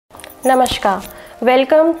Namaskar.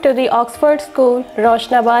 Welcome to the Oxford School,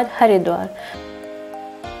 Roshnabad, Haridwar.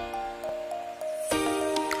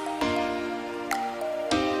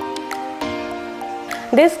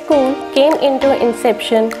 This school came into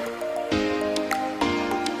inception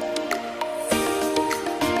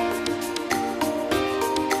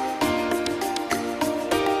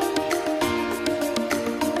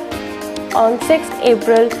on 6th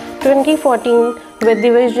April 2014 with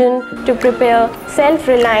the vision to prepare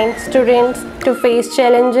self-reliant students to face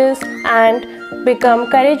challenges and become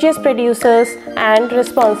courageous producers and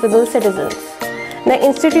responsible citizens. The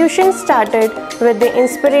institution started with the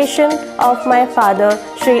inspiration of my father,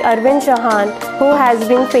 Shri Arvind Chauhan, who has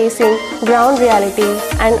been facing ground realities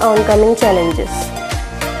and oncoming challenges.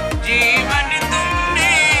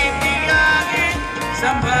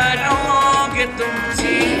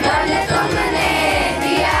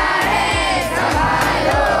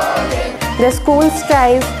 The school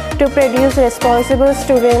strives to produce responsible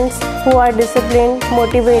students who are disciplined,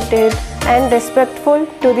 motivated, and respectful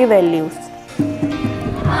to the values.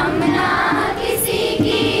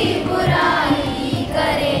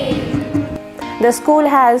 The school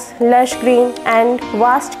has lush green and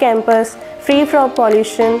vast campus free from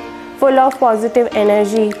pollution, full of positive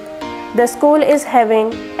energy. The school is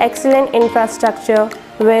having excellent infrastructure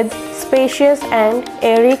with spacious and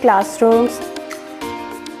airy classrooms,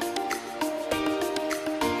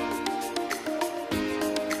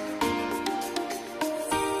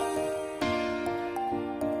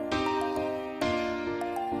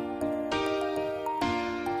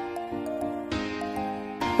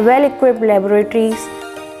 well-equipped laboratories,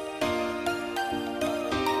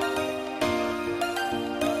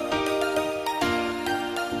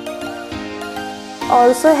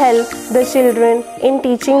 also help the children in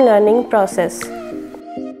teaching learning process.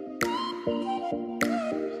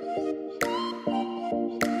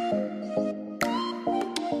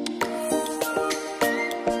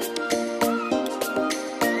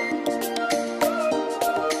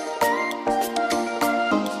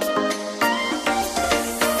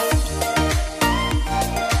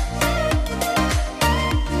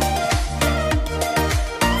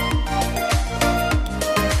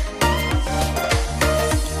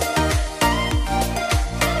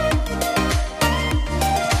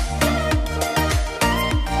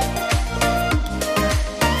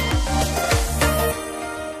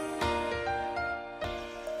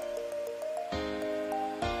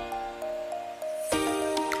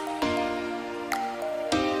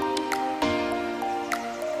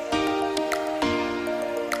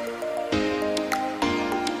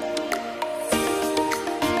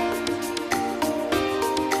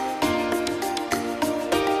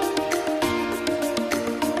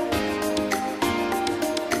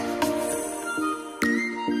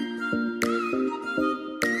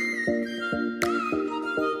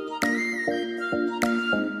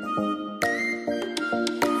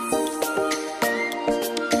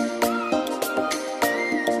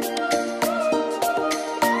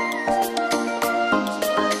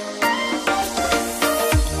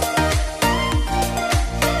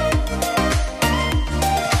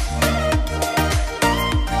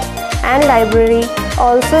 And library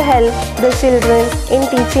also help the children in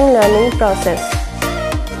teaching learning process.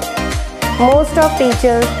 Most of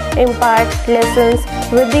teachers impart lessons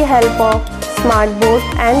with the help of smartboard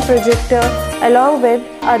and projector along with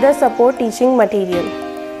other support teaching material.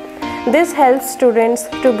 This helps students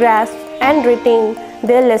to grasp and retain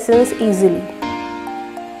their lessons easily.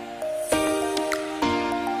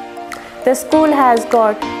 The school has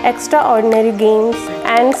got extraordinary games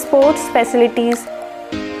and sports facilities .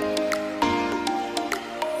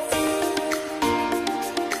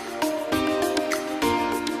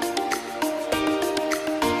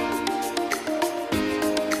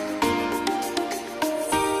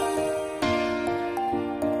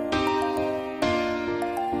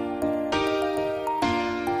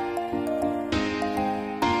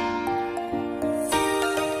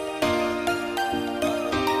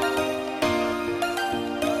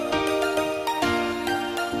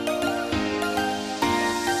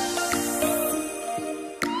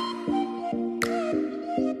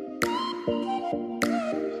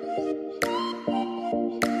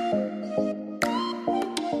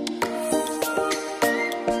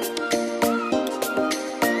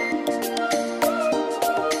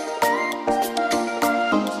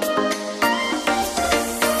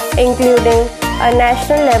 Including a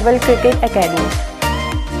national level cricket academy.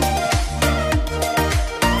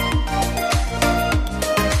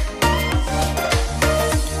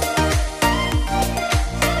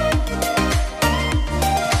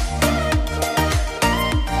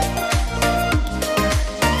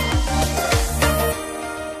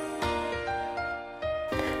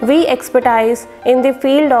 We expertise in the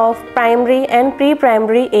field of primary and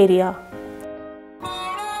pre-primary area.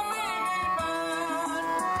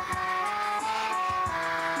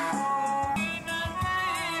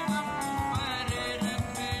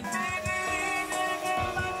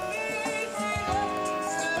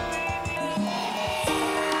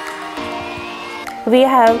 We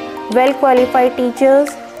have well-qualified teachers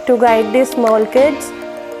to guide the small kids.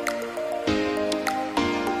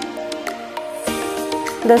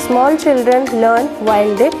 The small children learn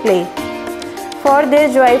while they play. For their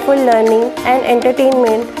joyful learning and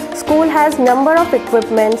entertainment, school has number of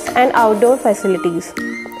equipments and outdoor facilities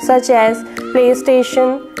such as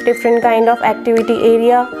PlayStation, different kind of activity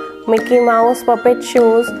area, Mickey Mouse puppet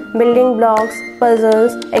shows, building blocks,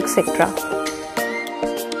 puzzles, etc.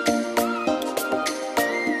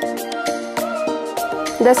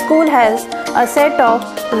 The school has a set of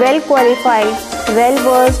well-qualified,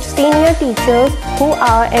 well-versed senior teachers who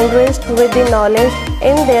are enriched with the knowledge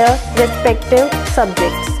in their respective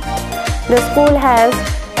subjects. The school has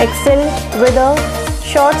excelled with a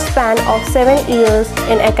short span of 7 years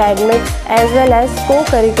in academics as well as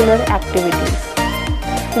co-curricular activities.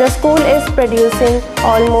 The school is producing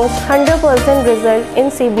almost 100% result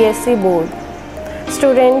in CBSE board.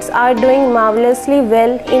 Students are doing marvelously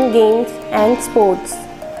well in games and sports.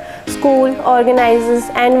 School organizes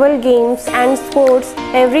annual games and sports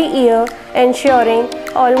every year, ensuring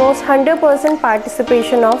almost 100%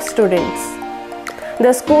 participation of students.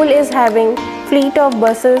 The school is having fleet of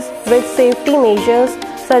buses with safety measures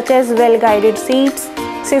such as well-guided seats,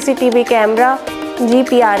 CCTV camera,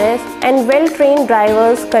 GPRS and well-trained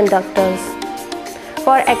drivers, conductors.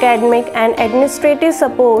 For academic and administrative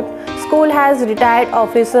support, school has retired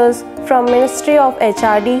officers from Ministry of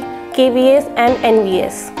HRD, KVS and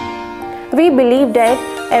NVS. We believe that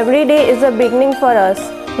every day is a beginning for us,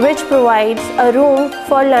 which provides a room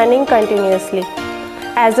for learning continuously.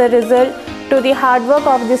 As a result, to the hard work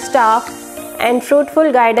of the staff and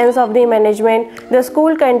fruitful guidance of the management, the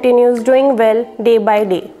school continues doing well day by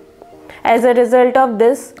day. As a result of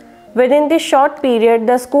this, within this short period,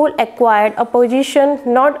 the school acquired a position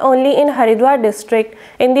not only in Haridwar district,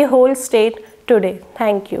 in the whole state today.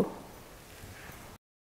 Thank you.